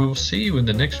 We will see you in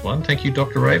the next one. Thank you,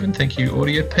 Dr. Raven. Thank you,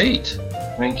 Audio Pete.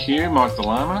 Thank you, Mike the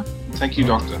Lama. Thank you,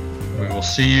 Doctor. We will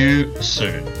see you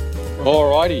soon. All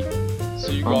righty.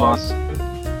 See you guys. Bye-bye.